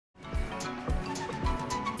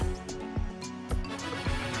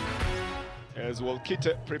as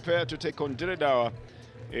Wolkite prepare to take on Diredawa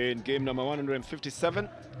in game number 157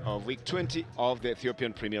 of week 20 of the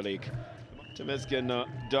Ethiopian Premier League. Temesgen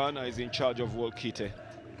Dana is in charge of Wolkite.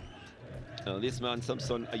 This man,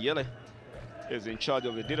 Samson Ayele, is in charge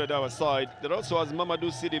of the Diredawa side. That also has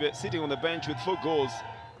Mamadou Sidibe sitting on the bench with 4 goals.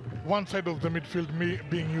 One side of the midfield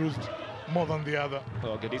being used more than the other.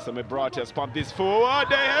 Oh, Gadisa Mebrati has pumped this forward.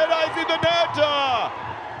 The header is in the net.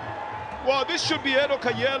 Well, this should be Henok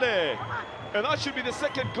Ayele. And that should be the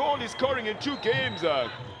second goal he's scoring in 2 games.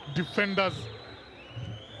 Defenders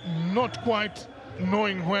not quite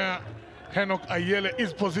knowing where Henok Ayele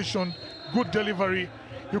is positioned. Good delivery.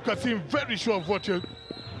 You can see him very sure of what he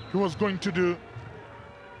was going to do.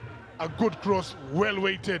 A good cross, well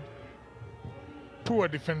weighted. Poor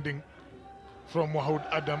defending from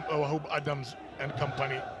Wahub Adams and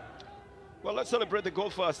company. Well, let's celebrate the goal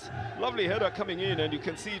first. Lovely header coming in, and you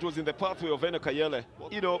can see it was in the pathway of Henok Ayele.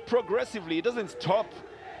 You know, progressively, it doesn't stop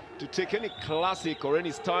to take any classic or any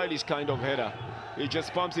stylish kind of header. He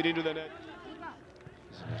just pumps it into the net.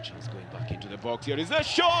 He's going back into the box. Here is a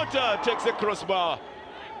shot, takes the crossbar.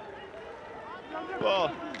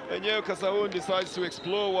 Well, Enyew Kasahun decides to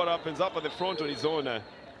explore what happens up at the front on his own.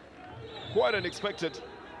 Quite unexpected.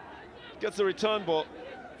 Gets a return ball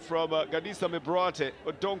from Gadisa Mebrate.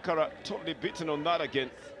 Odonkara totally beaten on that again.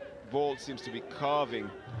 Ball seems to be carving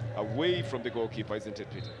away from the goalkeeper, isn't it,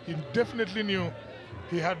 Peter? He definitely knew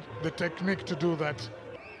he had the technique to do that.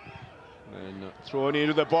 And thrown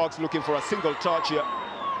into the box, looking for a single touch here.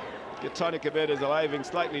 Getane Kebede is arriving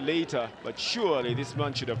slightly later, but surely this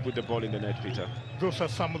man should have put the ball in the net, Peter. Those are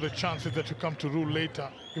some of the chances that you come to rule later.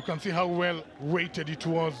 You can see how well weighted it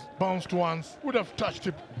was. Bounced once, would have touched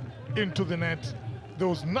it into the net. There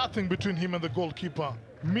was nothing between him and the goalkeeper.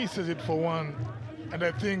 Misses it for one. And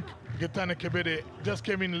I think Getane Kebede just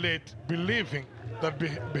came in late, believing that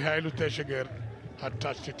Bihailu Tesheger had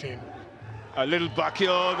touched it in. A little back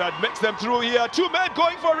heel that makes them through here. 2 men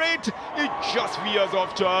going for it. It just veers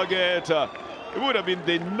off target. It would have been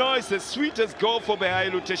the nicest, sweetest goal for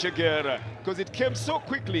Bihailu Tesheger because it came so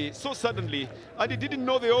quickly, so suddenly, and he didn't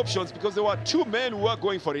know the options because there were 2 men who were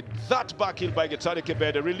going for it. That back heel by Getane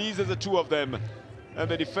Kebede releases the 2 of them,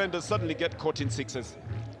 and the defenders suddenly get caught in 6s.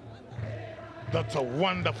 That's a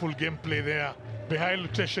wonderful gameplay there.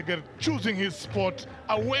 Bihailu Tesheger choosing his spot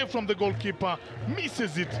away from the goalkeeper,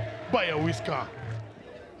 misses it by a whisker.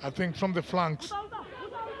 I think from the flanks,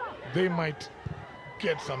 they might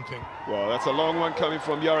get something. Well, that's a long one coming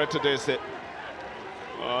from Yara Tadese.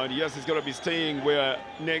 And yes, he's going to be staying where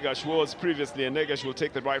Negash was previously, and Negash will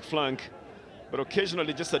take the right flank. But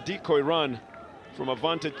occasionally just a decoy run from a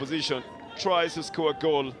vantage position, tries to score a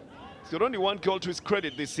goal. He's got only 1 goal to his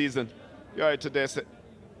credit this season. Yara Tadese.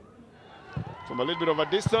 From a little bit of a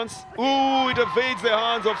distance. Ooh, it evades the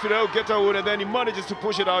hands of Fidel Getahun, and then he manages to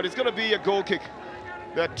push it out. It's going to be a goal kick.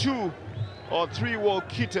 There are 2 or 3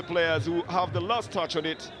 Wolkite players who have the last touch on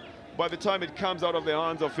it by the time it comes out of the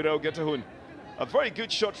hands of Fidel Getahun. A very good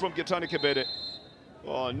shot from Getane Kebede.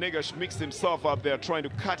 Oh, Negash mixed himself up there, trying to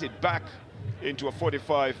cut it back into a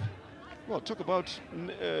 45. Well, talk about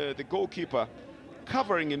the goalkeeper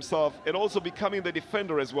covering himself and also becoming the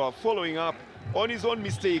defender as well, following up on his own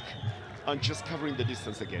mistake and just covering the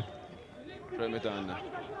distance again. Ramadan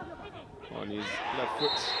on his left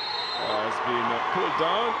foot has been pulled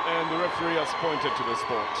down, and the referee has pointed to the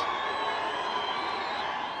spot.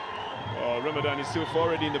 Ramadan is still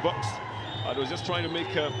already in the box. I was just trying to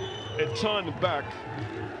make a turn back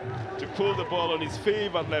to pull the ball on his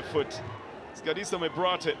favourite left foot. It's Gadisa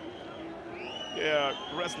Mebrate,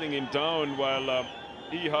 wrestling him down while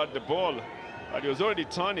he had the ball. And he was already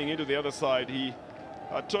turning into the other side. He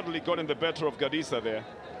had totally gotten the better of Gadisa there.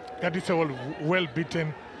 Gadisa was well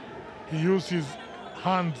beaten. He used his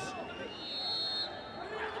hands.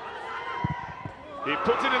 He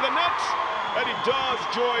puts it in the net, and he does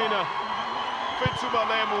join Fetsuma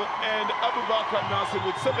Lemu and Abubakar Nasir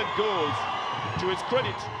with 7 goals to his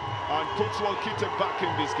credit, and puts Wolkite back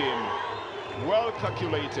in this game. Well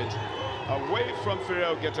calculated, away from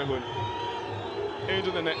Fidel Getahun,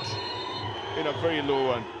 into the net in a very low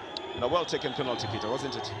one. And a well-taken penalty, Peter,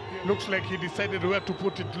 wasn't it? Looks like he decided where to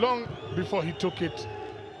put it long before he took it.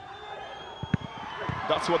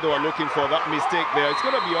 That's what they were looking for, that mistake there. It's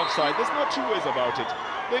going to be offside. There's no 2 ways about it.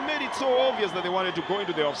 They made it so obvious that they wanted to go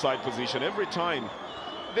into the offside position every time.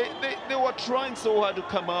 They were trying so hard to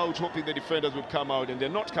come out, hoping the defenders would come out, and they're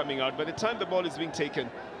not coming out. By the time the ball is being taken,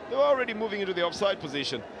 they were already moving into the offside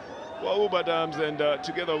position. Wahub Adams and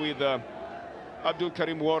together with Abdul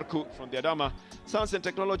Karim Warku from the Adama Science and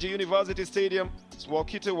Technology University Stadium. It's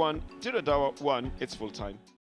Wolkite 1, Diredawa 1. It's full time.